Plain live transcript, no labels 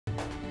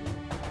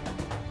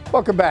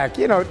Welcome back.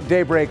 You know,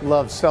 Daybreak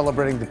loves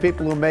celebrating the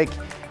people who make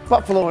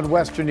Buffalo and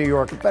Western New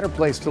York a better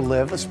place to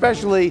live,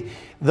 especially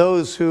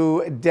those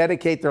who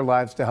dedicate their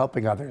lives to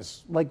helping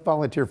others, like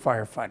volunteer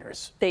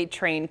firefighters. They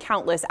train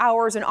countless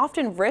hours and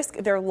often risk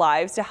their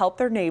lives to help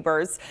their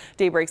neighbors.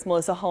 Daybreak's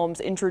Melissa Holmes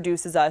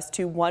introduces us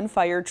to one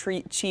fire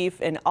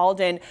chief in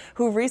Alden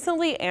who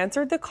recently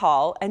answered the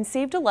call and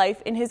saved a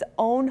life in his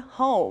own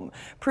home,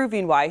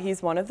 proving why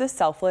he's one of the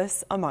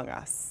selfless among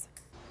us.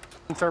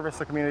 Service to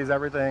the community is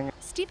everything.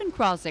 Stephen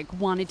Krawczyk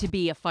wanted to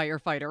be a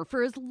firefighter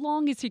for as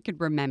long as he could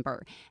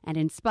remember. And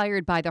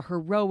inspired by the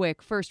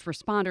heroic first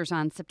responders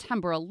on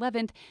September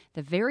 11th,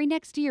 the very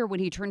next year when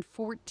he turned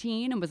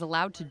 14 and was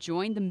allowed to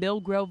join the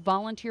Millgrove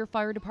Volunteer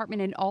Fire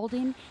Department in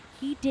Alden,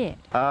 he did.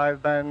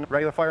 I've been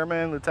regular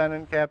fireman,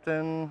 lieutenant,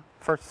 captain,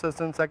 first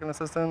assistant, second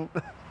assistant.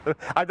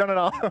 I've done it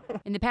all.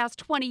 In the past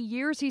 20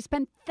 years, he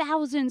spent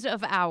thousands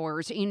of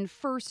hours in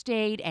first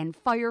aid and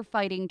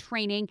firefighting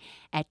training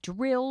at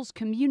drills,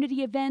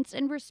 community events,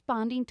 and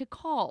responding to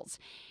calls.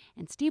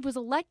 And Steve was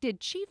elected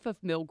chief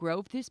of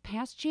Millgrove this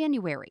past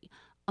January.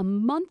 A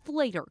month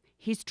later,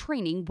 his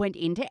training went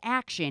into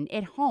action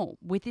at home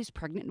with his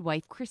pregnant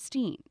wife,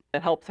 Christine.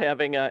 It helps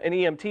having an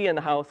EMT in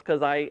the house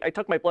because I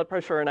took my blood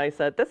pressure and I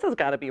said, this has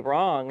got to be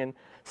wrong. And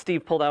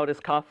Steve pulled out his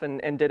cuff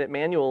and did it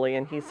manually.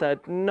 And he said,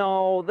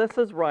 no, this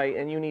is right.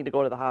 And you need to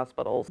go to the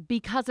hospitals.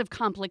 Because of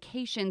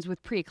complications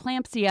with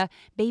preeclampsia,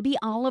 baby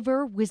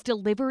Oliver was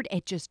delivered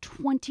at just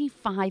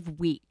 25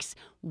 weeks,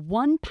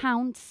 1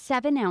 pound,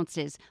 7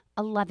 ounces,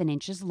 11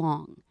 inches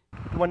long.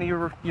 When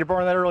you're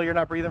born that early, you're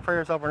not breathing for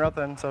yourself or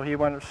nothing. So he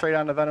went straight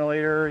on the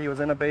ventilator. He was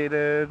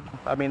intubated.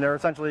 I mean, they're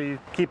essentially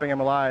keeping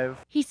him alive.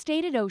 He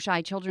stayed at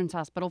Oshai Children's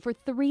Hospital for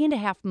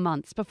 3.5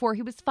 months before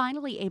he was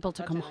finally able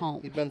to come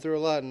home. He'd been through a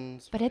lot.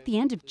 But at the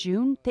end of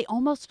June, they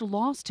almost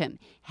lost him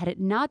had it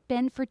not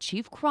been for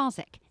Chief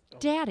Krawczyk,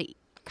 Daddy,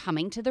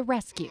 coming to the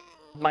rescue.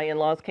 My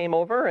in-laws came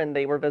over and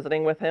they were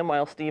visiting with him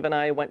while Steve and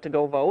I went to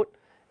go vote.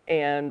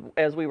 And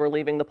as we were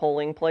leaving the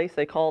polling place,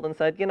 they called and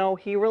said, you know,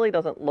 he really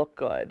doesn't look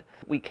good.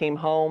 We came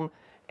home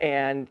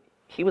and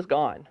he was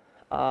gone.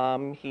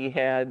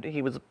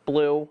 He was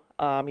blue,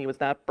 he was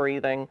not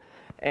breathing,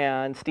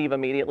 and Steve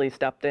immediately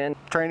stepped in.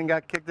 Training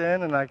got kicked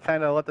in and I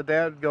kind of let the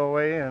dad go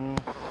away and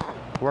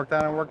worked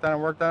on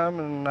him,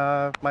 and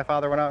my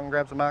father went out and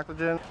grabbed some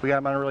oxygen. We got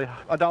him on a really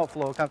adult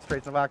flow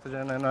concentration of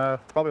oxygen, and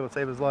probably would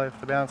save his life,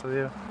 to be honest with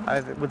you.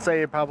 I would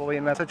say probably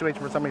in that situation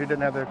for somebody who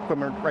didn't have the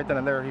equipment right then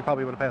and there, he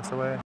probably would have passed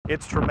away.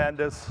 It's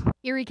tremendous.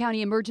 Erie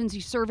County Emergency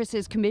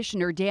Services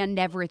Commissioner Dan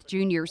Nevereth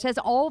Jr. says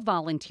all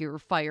volunteer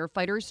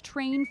firefighters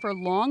train for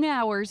long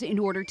hours in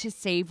order to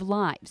save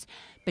lives.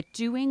 But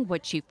doing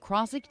what Chief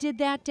Krawczyk did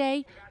that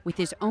day with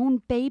his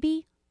own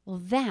baby, well,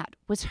 that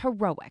was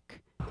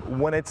heroic.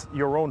 When it's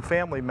your own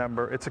family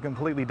member, it's a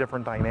completely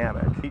different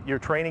dynamic. Your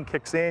training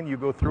kicks in, you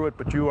go through it,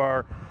 but you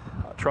are,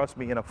 trust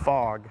me, in a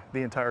fog the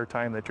entire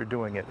time that you're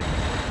doing it.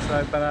 So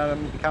I've been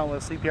on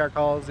countless CPR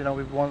calls. You know,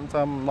 we've won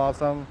some, lost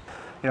some.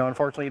 You know,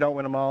 unfortunately, you don't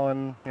win them all,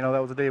 and, you know, that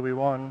was the day we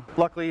won.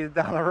 Luckily,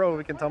 down the road,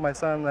 we can tell my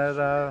son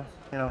that,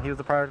 you know, he was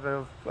a product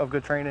of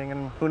good training,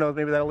 and who knows,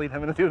 maybe that'll lead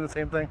him into doing the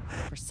same thing.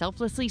 For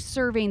selflessly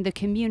serving the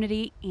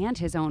community and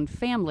his own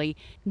family,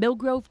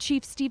 Millgrove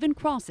Chief Stephen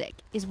Krawczyk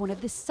is one of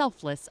the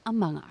selfless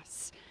among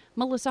us.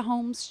 Melissa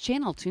Holmes,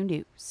 Channel 2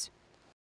 News.